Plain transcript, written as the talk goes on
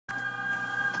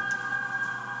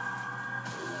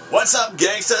What's up,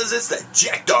 gangsters? It's the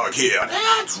JAXDOG here.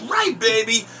 That's right,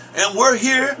 baby. And we're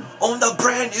here on the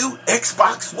brand new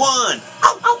Xbox One.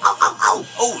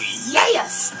 Oh,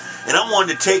 yes. And I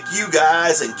wanted to take you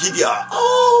guys and give you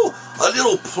a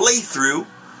little playthrough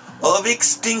of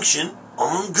Extinction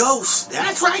on Ghost.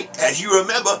 That's right. As you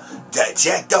remember, the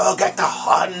JAXDOG got the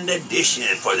hardened edition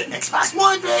for the Xbox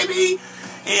One, baby.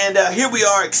 And here we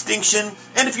are, Extinction.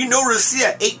 And if you notice, see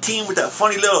that 18 with that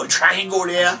funny little triangle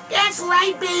there? That's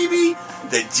right, baby.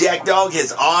 The JAXDOG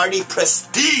has already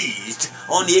prestiged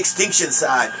on the Extinction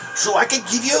side. So I can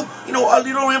give you, a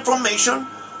little information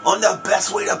on the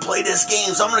best way to play this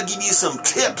game. So I'm going to give you some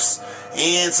tips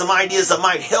and some ideas that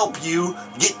might help you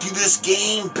get through this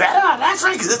game better. That's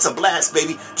right, because it's a blast,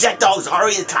 baby. JAXDOG's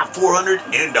already in the top 400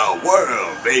 in the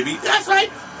world, baby. That's right.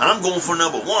 And I'm going for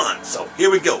number 1. So here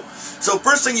we go. So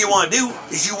first thing you want to do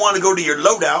is you want to go to your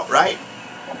loadout, right?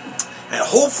 And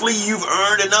hopefully you've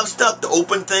earned enough stuff to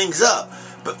open things up.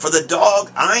 But for the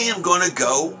dog, I am going to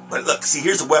go, but look, see,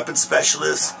 here's a weapon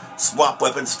specialist, swap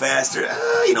weapons faster,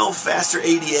 faster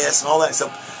ADS and all that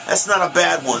stuff. That's not a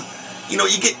bad one. You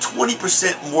get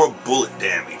 20% more bullet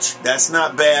damage. That's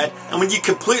not bad. And when you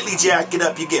completely jack it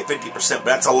up, you get 50%, but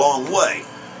that's a long way.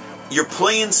 You're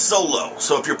playing solo.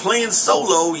 So if you're playing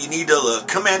solo, you need to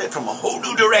come at it from a whole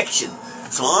new direction.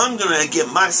 So I'm going to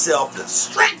give myself the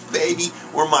strength, baby,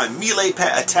 where my melee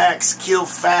attacks kill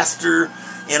faster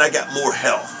and I got more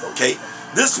health, okay?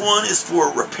 This one is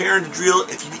for repair and drill.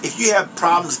 If you have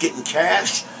problems getting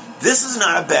cash, this is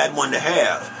not a bad one to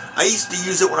have. I used to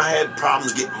use it when I had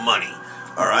problems getting money,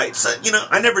 all right? So,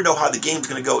 I never know how the game's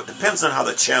going to go. It depends on how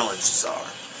the challenges are.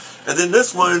 And then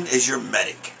this one is your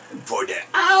medic. For that,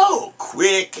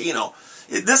 quick,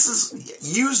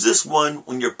 use this one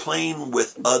when you're playing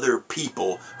with other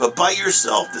people, but by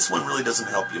yourself, this one really doesn't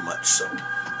help you much. So,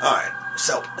 alright,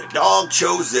 so the dog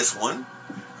chose this one.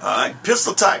 Alright,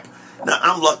 pistol type. Now,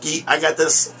 I'm lucky, I got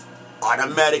this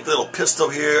automatic little pistol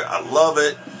here, I love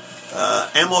it.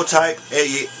 Ammo type,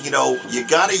 hey, you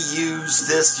gotta use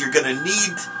this, you're gonna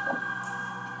need,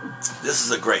 this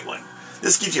is a great one.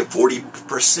 This gives you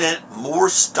 40% more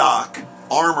stock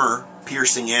armor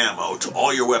piercing ammo to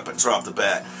all your weapons right off the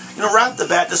bat. Right off the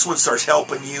bat, this one starts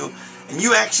helping you, and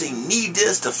you actually need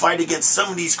this to fight against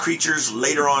some of these creatures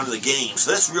later on in the game.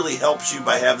 So this really helps you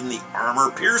by having the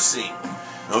armor piercing.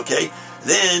 Okay?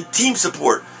 Then, team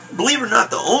support. Believe it or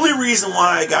not, the only reason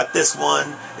why I got this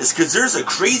one is because there's a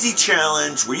crazy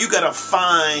challenge where you gotta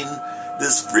find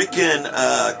this freaking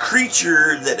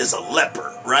creature that is a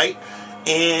leper, right?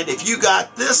 And if you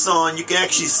got this on, you can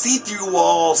actually see through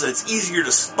walls and it's easier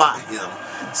to spot him.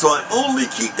 So I only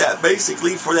keep that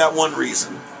basically for that one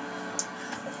reason.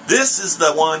 This is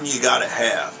the one you gotta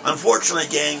have. Unfortunately,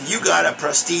 gang, you gotta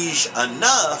prestige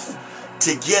enough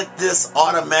to get this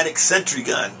automatic sentry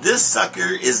gun. This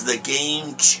sucker is the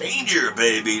game changer,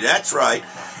 baby. That's right.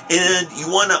 And you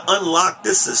want to unlock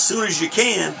this as soon as you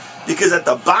can, because at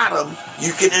the bottom,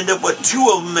 you can end up with 2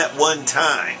 of them at one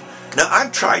time. Now,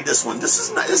 I've tried this one. This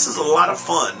is a lot of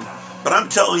fun, but I'm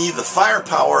telling you, the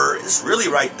firepower is really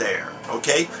right there,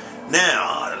 okay?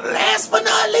 Now, last but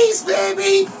not least,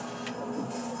 baby,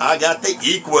 I got the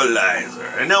equalizer.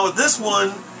 And now with this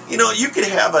one, you could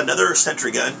have another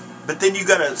sentry gun, but then you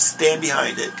got to stand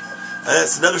behind it.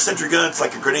 It's another sentry gun. It's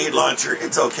like a grenade launcher.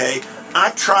 It's okay.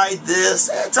 I've tried this.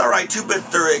 It's all right, too, but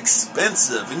they're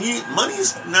expensive. And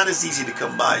money's not as easy to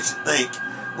come by as you think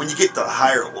when you get to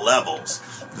higher levels.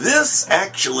 This,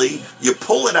 actually, you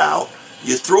pull it out,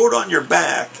 you throw it on your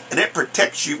back, and it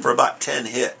protects you for about 10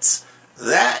 hits.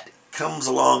 That comes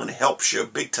along and helps you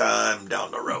big time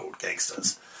down the road,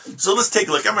 gangsters. So let's take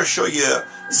a look. I'm going to show you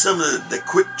some of the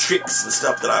quick tricks and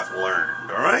stuff that I've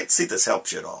learned, alright? See if this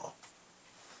helps you at all.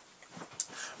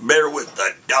 Bear with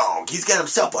the dog. He's got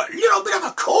himself a little bit of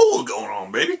a cold going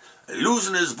on, baby.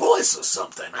 Losing his voice or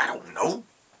something. I don't know.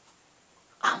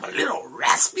 I'm a little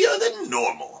raspier than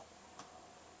normal.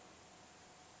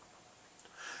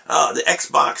 The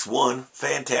Xbox One,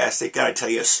 fantastic. Gotta tell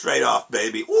you straight off,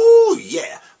 baby. Ooh,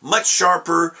 yeah. Much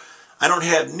sharper. I don't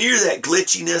have near that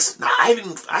glitchiness. No, I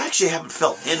actually haven't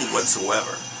felt any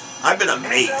whatsoever. I've been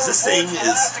amazed. This thing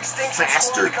is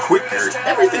faster, quicker.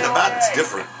 Everything about it's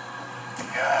different.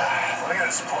 Look at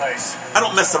this place. I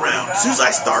don't mess around. As soon as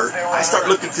I start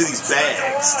looking through these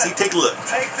bags. See, take a look.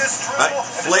 Right,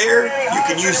 flare, you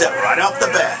can use that right off the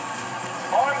bat.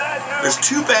 There's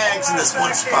 2 bags in this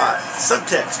one spot.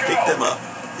 Subtext, pick them up.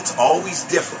 It's always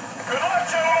different.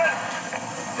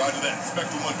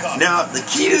 Now, the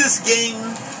key to this game,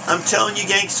 I'm telling you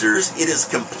gangsters, it is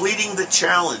completing the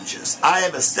challenges. I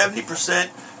have a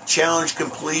 70% challenge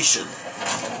completion.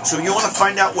 So you want to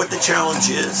find out what the challenge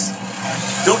is.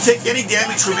 Don't take any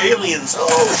damage from aliens. Oh,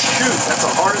 shoot. That's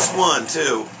the hardest one,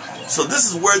 too. So this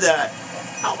is where that...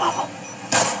 Ow, ow, ow.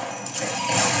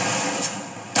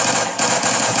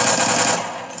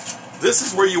 This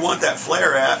is where you want that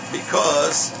flare at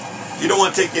because you don't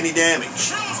want to take any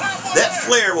damage. That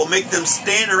flare will make them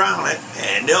stand around it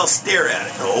and they'll stare at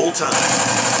it the whole time.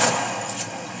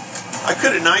 I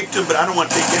could have knifed him, but I don't want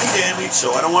to take any damage,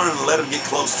 so I don't want to let him get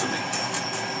close to me.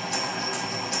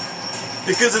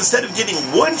 Because instead of getting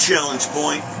one challenge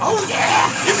point, oh yeah,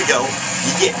 here we go,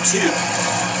 you get two.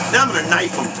 Now I'm going to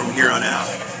knife them from here on out.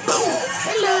 Boom,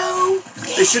 hello.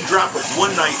 They should drop with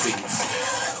one knifing.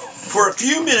 For a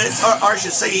few minutes, or I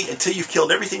should say until you've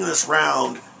killed everything in this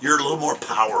round, you're a little more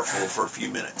powerful for a few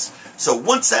minutes. So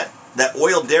once that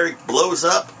oil derrick blows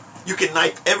up, you can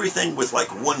knife everything with like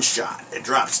one shot. It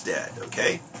drops dead,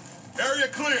 okay? Area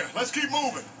clear. Let's keep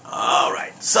moving. All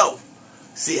right. So,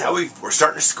 see how we're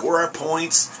starting to score our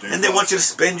points, and they want you to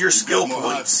spend your skill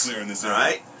points. All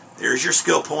right? There's your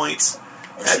skill points.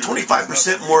 At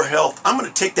 25% more health, I'm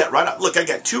going to take that right out. Look, I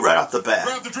got two right off the bat.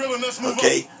 Grab the drill and let's move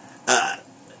okay?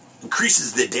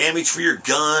 Increases the damage for your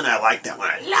gun. I like that one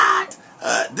a lot.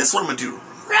 This one I'm going to do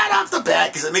right off the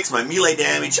bat because it makes my melee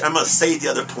damage. I'm going to save the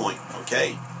other point,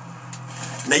 okay?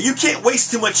 Now, you can't waste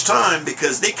too much time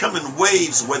because they come in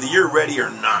waves whether you're ready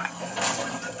or not.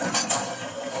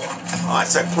 Alright,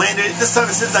 so I planned it. This time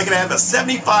it says I gotta have a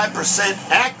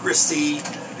 75% accuracy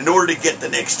in order to get the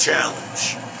next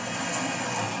challenge.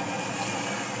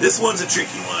 This one's a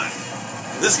tricky one.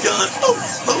 This gun, oh.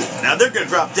 Now they're gonna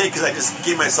drop dead because I just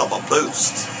gave myself a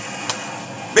boost.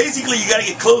 Basically, you gotta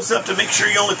get close up to make sure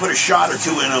you only put a shot or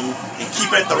two in them and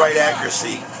keep it at the right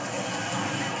accuracy.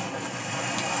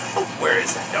 Oh, where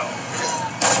is that dog?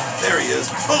 There he is.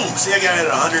 Boom! See, I got it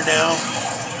at 100 now.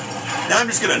 Now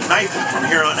I'm just going to knife him from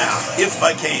here on out, if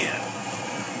I can.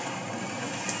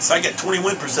 So I get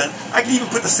 21%. I can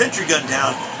even put the sentry gun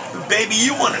down. But baby,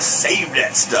 you want to save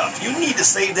that stuff. You need to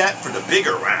save that for the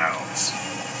bigger rounds.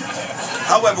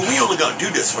 However, we only going to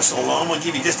do this for so long. I'm going to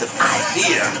give you just an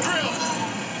idea.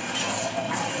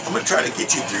 I'm going to try to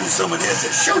get you through some of this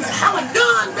and show you how it's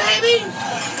done, baby.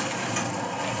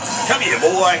 Come here,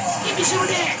 boy. Give me some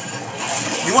of that.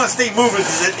 You want to stay moving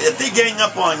because if they gang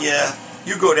up on you,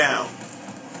 you go down.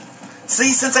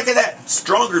 See, since I got that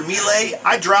stronger melee,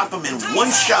 I drop them in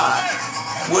one shot,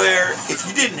 where if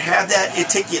you didn't have that, it'd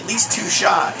take you at least 2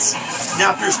 shots.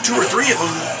 Now, if there's 2 or 3 of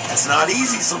them, it's not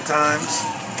easy sometimes.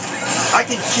 I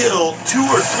can kill 2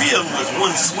 or 3 of them with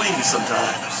one swing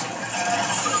sometimes.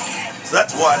 So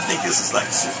that's why I think this is like...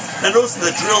 Now, notice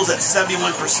the drill's at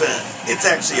 71%. It's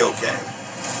actually okay.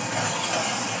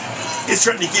 It's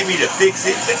trying to get me to fix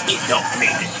it, but it don't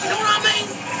mean it. You know what I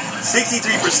mean?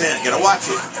 63%. Gotta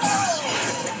watch it.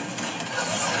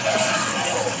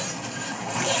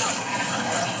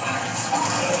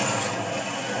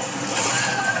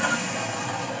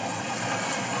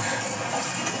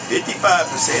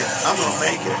 $55%. I'm gonna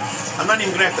make it. I'm not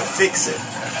even gonna have to fix it.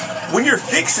 When you're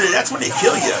fixing it, that's when they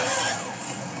kill you.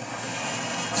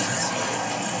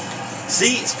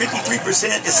 See, it's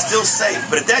 53%. It's still safe.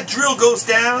 But if that drill goes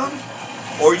down,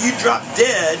 or you drop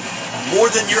dead more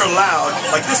than you're allowed,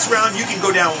 like this round, you can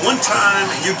go down one time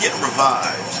and you get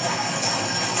revived.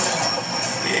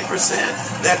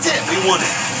 38%. That's it. We won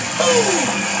it. Boom!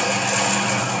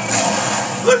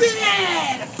 Look at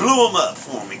that! Blew them up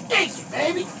for me. Thank you,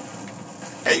 baby.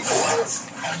 Hey, boys.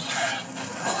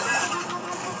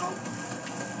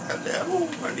 Hello.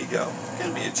 Where'd he go?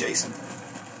 Gonna be adjacent.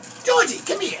 Georgie,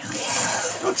 come here.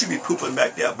 Don't you be pooping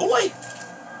back there, boy.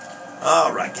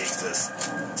 All right, gangsters.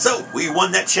 So, we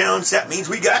won that challenge. That means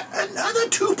we got another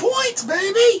 2 points,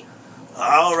 baby.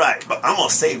 All right, but I'm going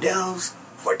to save those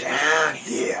for down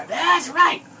here. That's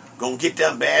right. Going to get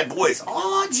them bad boys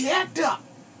all jacked up.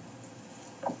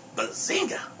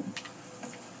 Bazinga.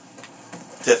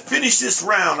 To finish this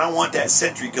round, I want that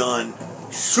sentry gun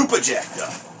super jacked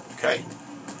up. Okay?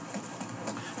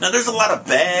 Now, there's a lot of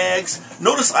bags.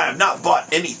 Notice I have not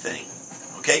bought anything.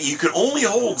 Okay, you can only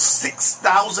hold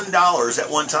 $6,000 at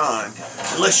one time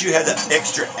unless you have the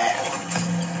extra app.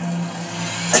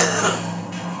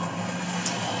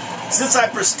 Since I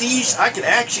prestige, I can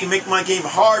actually make my game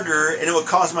harder and it will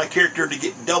cause my character to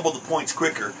get double the points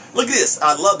quicker. Look at this.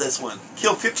 I love this one.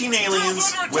 Kill 15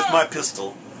 aliens with my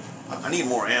pistol. I need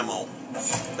more ammo.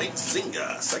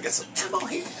 Zinga. So I got some ammo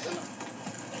here.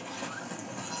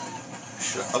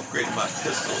 Should have upgraded my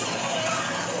pistol.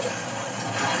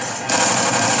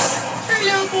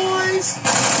 Hello, boys.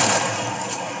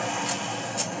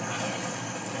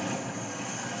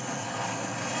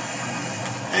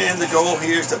 And the goal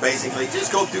here is to basically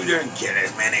just go through there and get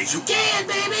as many as you can,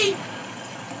 baby.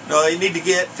 No, you need to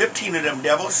get 15 of them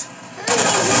devils.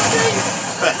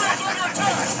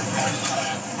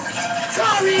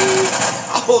 Sorry.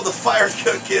 Oh, the fire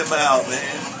took him out,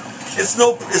 man. It's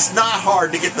not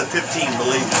hard to get the 15,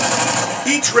 believe me.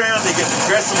 Each round they get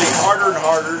progressively harder and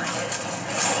harder.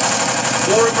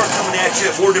 More of them are coming at you.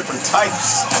 More different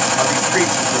types of these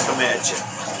creatures will come at you.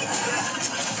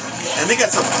 And they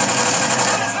got some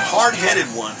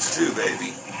hard-headed ones too,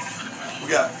 baby. We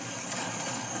got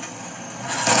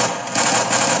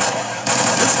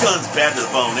this gun's bad to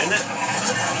the bone, isn't it?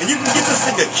 And you can get this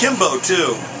thing akimbo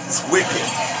too. It's wicked.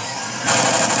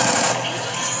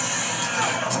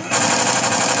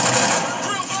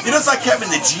 You know, it's like having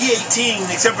the G18,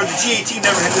 except for the G18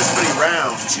 never had this many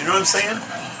rounds. You know what I'm saying?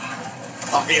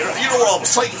 Oh, you know what I'm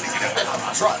saying?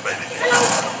 That's right, baby.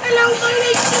 Hello, my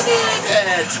name's David.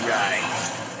 That's right.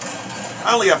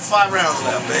 I only got 5 rounds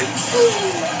left, baby.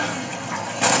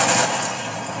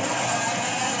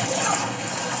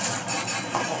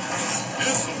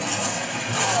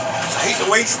 I hate to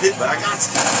waste it, but I got to.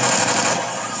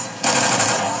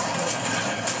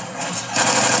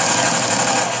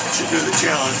 Should do the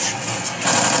challenge.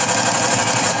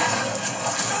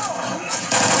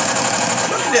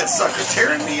 Look at that sucker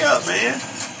tearing me up, man.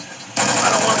 I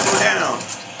don't want to go down.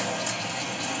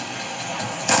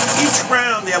 Each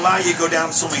round they allow you to go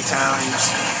down so many times.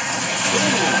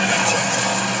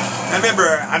 I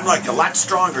remember I'm like a lot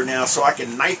stronger now, so I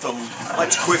can knife them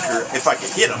much quicker if I can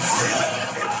hit them.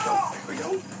 There we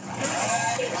go.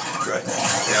 That's right.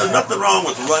 Yeah, there's nothing wrong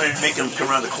with running and making them come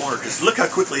around the corner, because look how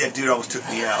quickly that dude almost took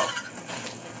me out.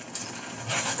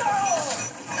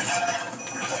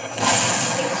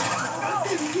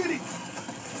 Get him.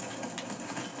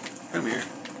 Come here.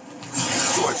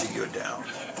 Watch you go down.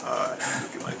 Alright,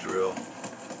 look at my drill.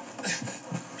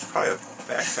 There's probably a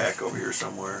backpack over here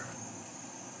somewhere.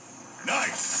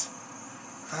 Nice.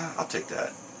 I'll take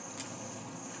that.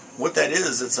 What that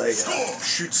is, it's a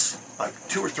shoots like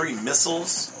 2 or 3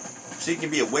 missiles, so you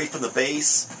can be away from the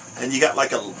base. And you got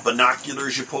like a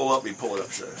binoculars you pull up. You pull it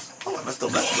upstairs. Oh, I must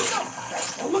have left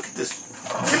it. Oh, look at this.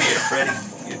 Come here, Freddy.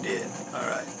 You did. All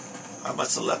right. I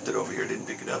must have left it over here. Didn't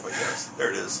pick it up, I guess. There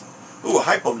it is. Ooh, a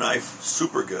hypo knife.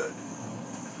 Super good.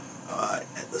 All right.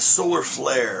 And the solar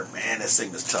flare. Man, this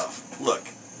thing is tough. Look.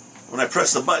 When I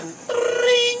press the button,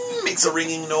 ring, makes a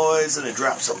ringing noise, and it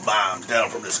drops some bombs down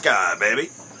from the sky, baby.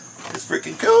 It's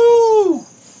freaking cool.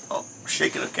 Oh,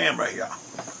 shaking the camera here.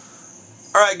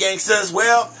 All right, gangsters.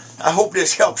 Well, I hope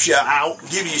this helps you out,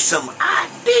 give you some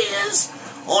ideas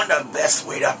on the best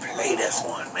way to play this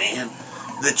one, man.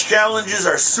 The challenges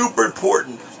are super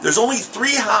important. There's only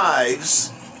 3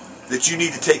 hives that you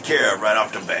need to take care of right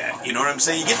off the bat. You know what I'm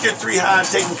saying? You get your 3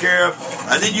 hives taken care of,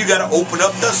 and then you got to open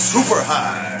up the super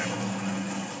hive.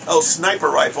 Oh, sniper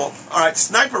rifle. All right,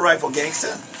 sniper rifle,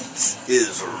 gangster,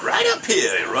 is right up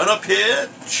here. Run up here,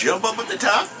 jump up at the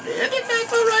top. There's the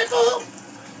sniper rifle.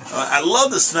 I love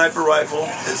the sniper rifle.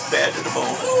 It's bad to the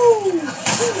bone.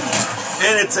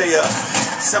 And it's a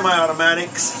semi-automatic.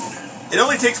 It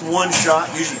only takes 1 shot,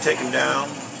 usually take him down.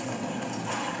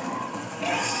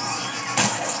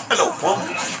 Hello,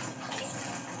 punk.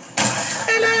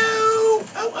 Hello.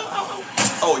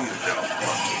 Oh, you little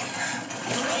monkey.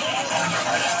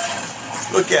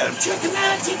 Look at him. Check him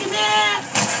out, check him out.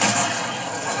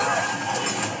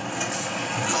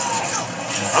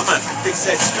 I'm going to fix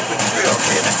that stupid drill,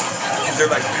 man. Because they're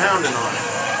like pounding on it.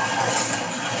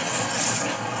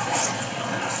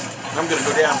 I'm going to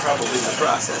go down probably in the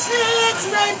process. That's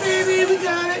right, baby. We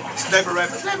got it. Sniper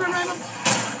rifle, sniper rifle.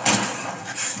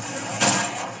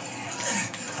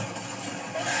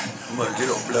 I'm a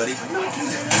little bloody, but not too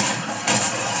bad.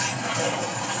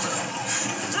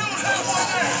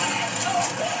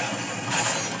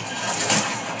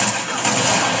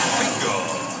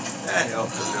 That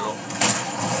helps a little.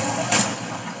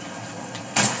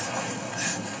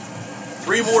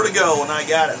 3 more to go, and I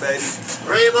got it, baby.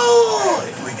 3 more.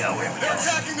 Here we go. Here we go.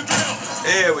 Attacking the drill.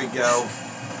 There we go.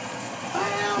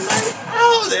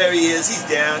 Oh, there he is. He's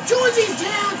down. Georgie's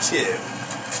down too.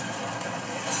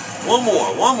 One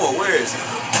more. Where is he?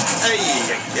 There you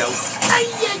go. There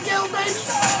you go, baby.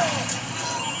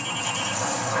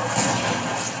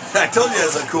 I told you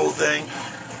that's a cool thing.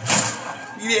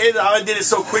 I did it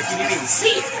so quick you didn't even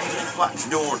see it. Watch,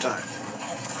 do it one more time.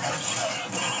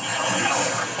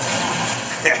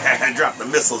 I dropped the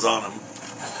missiles on him.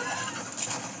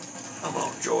 Come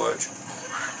on, George.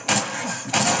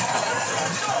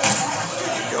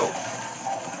 There you go.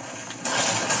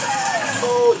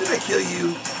 Oh, did I kill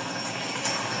you?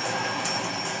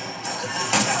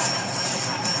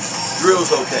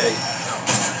 Drill's okay.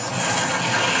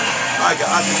 I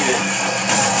beat it.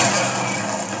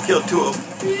 Killed 2 of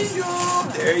them. Bingo.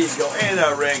 There you go. And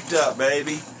I ranked up,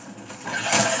 baby.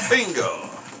 Bingo.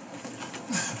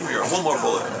 Come here, one more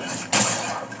bullet.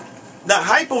 The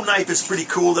hypo knife is pretty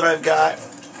cool that I've got.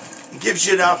 It gives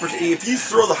you an opportunity. If you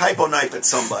throw the hypo knife at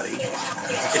somebody,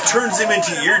 it turns him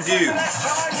into your dude.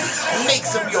 It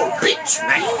makes him your bitch.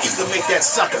 Now you can make that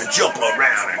sucker jump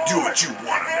around and do what you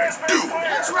want him to do.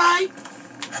 That's right.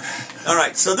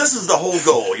 Alright, so this is the whole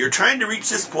goal. You're trying to reach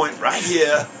this point right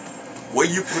here where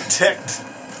you protect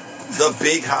the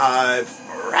big hive.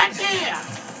 Right there.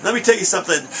 Let me tell you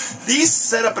something. These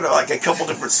set up in like a couple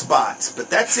different spots, but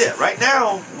that's it. Right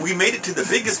now, we made it to the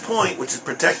biggest point, which is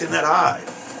protecting that hive.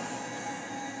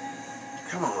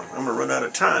 Come on, I'm going to run out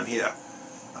of time here.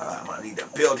 I'm going to need to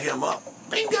build him up.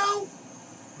 Bingo.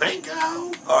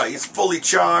 Bingo. Alright, he's fully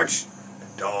charged.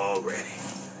 Dog ready.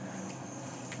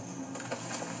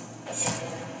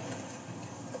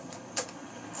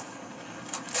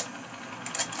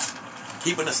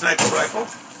 Keeping a sniper rifle.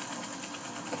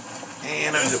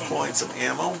 And I'm deploying some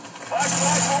ammo.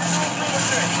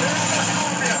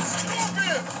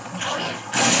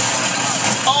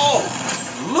 Oh,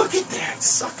 look at that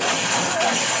sucker.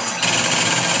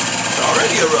 It's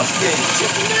already a rough game. Check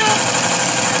it out.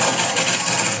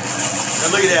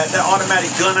 Now look at that. That automatic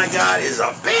gun I got is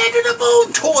a band in a bone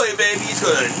toy, baby. It's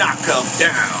going to knock them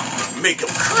down. Make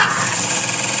them cry.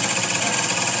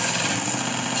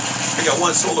 I got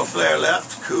 1 solar flare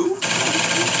left. Cool.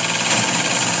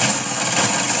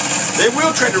 They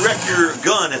will try to wreck your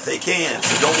gun if they can,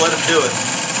 so don't let them do it.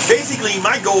 Basically,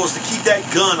 my goal is to keep that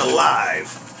gun alive.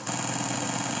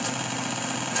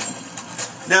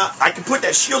 Now, I can put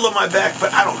that shield on my back,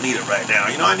 but I don't need it right now.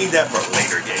 You know, I need that for a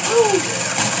later game. Oh, yeah.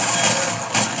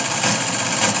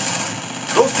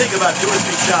 Those take about 2 or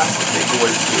 3 shots to take away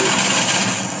the food.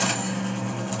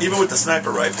 Even with the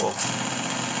sniper rifle.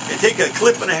 They take a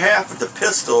clip and a half with the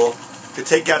pistol to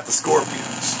take out the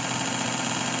scorpions.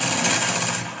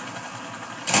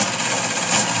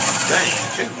 Dang,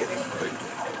 couldn't get him.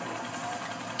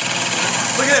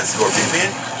 Look at that scorpion,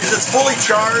 man. Because it's fully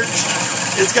charged.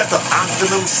 It's got the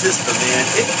optimum system, man.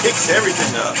 It picks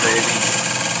everything up, baby.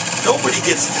 Nobody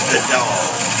gets to the dog.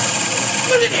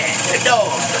 Look at that. The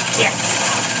dog. The cat.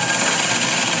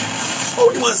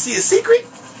 Oh, you want to see a secret?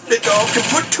 The dog can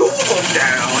put 2 of them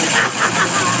down.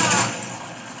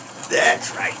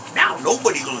 That's right. Now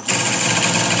nobody gonna get me.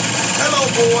 Hello,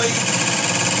 boys.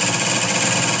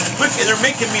 Look, and they're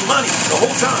making me money the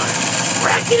whole time.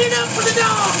 Racking it up for the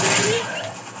dog, baby.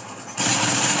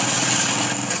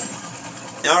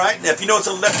 Alright, now if you notice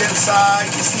on the left-hand side,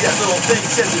 you see that little thing that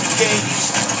says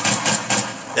engaged.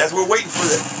 That's what we're waiting for.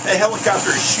 That helicopter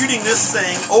is shooting this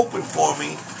thing open for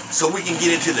me so we can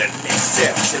get into the next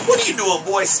section. What are you doing,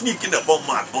 boy? Sneaking up on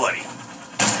my buddy.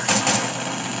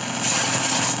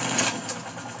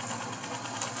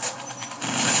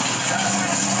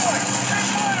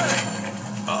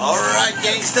 Alright,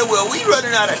 gangster. Well, we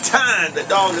running out of time. The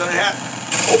dog's gonna have.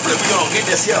 Hopefully we're gonna get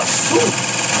this here soon.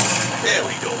 There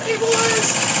we go. Hey, boys.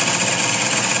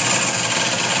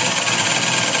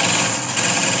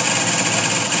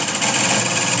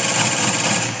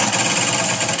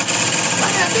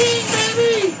 Bada bing,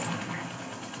 baby.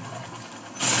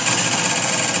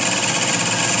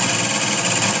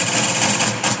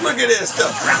 Look at this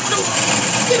stuff.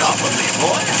 Get off of me,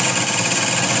 boy.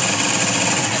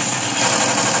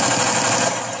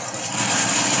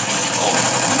 Oh,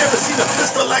 you never seen a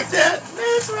pistol like that?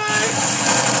 That's right.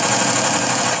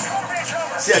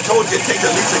 See, I told you it'd take at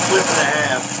least a clip and a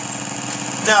half.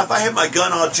 Now, if I had my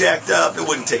gun all jacked up, it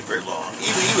wouldn't take very long.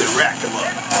 Even you would rack them up.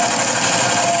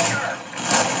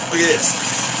 Look at this.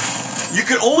 You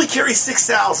can only carry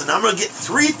 6,000. I'm going to get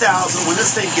 3,000 when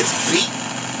this thing gets beat.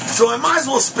 So I might as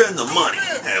well spend the money.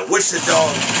 And wish the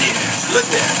dog did. Look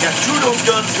at that. Got 2 of those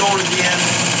guns going again.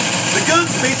 The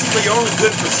guns basically are only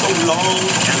good for so long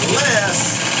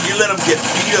unless you let them get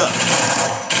beat up.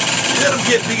 You let them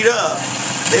get beat up,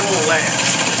 they won't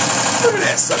last. Look at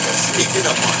that sucker sneaking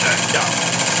up on that dog.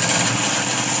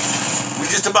 We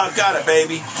just about got it,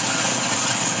 baby.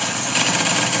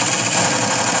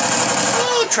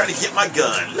 Oh, trying to get my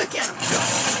gun. Look at him go.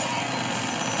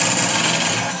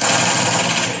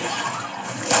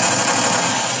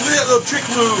 Look at that little trick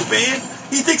move, man.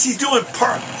 He thinks he's doing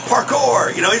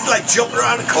parkour. You know, he's like jumping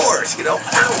around the course, you know.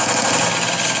 Ow.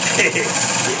 He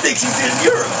thinks he's in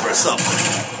Europe or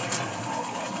something.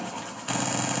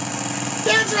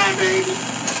 That's right, baby.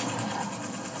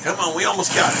 Come on, we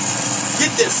almost got it.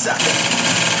 Get this sucker.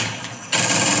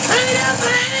 Bring it up,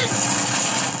 man.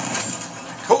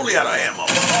 Totally out of ammo.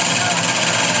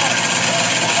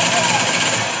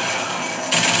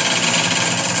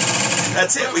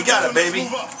 That's it. We got it, baby.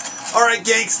 All right,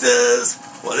 gangsters.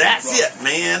 Well, that's it,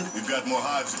 man. We've got more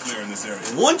hives to clear in this area.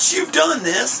 Once you've done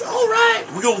this, all right,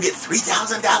 we're going to get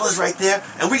 $3,000 right there.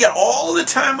 And we got all the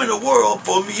time in the world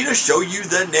for me to show you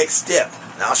the next step.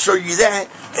 And I'll show you that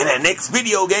in the next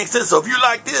video, gangsters. So if you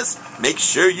like this, make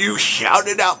sure you shout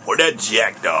it out for the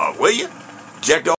JAXDOG, will you? JAXDOG.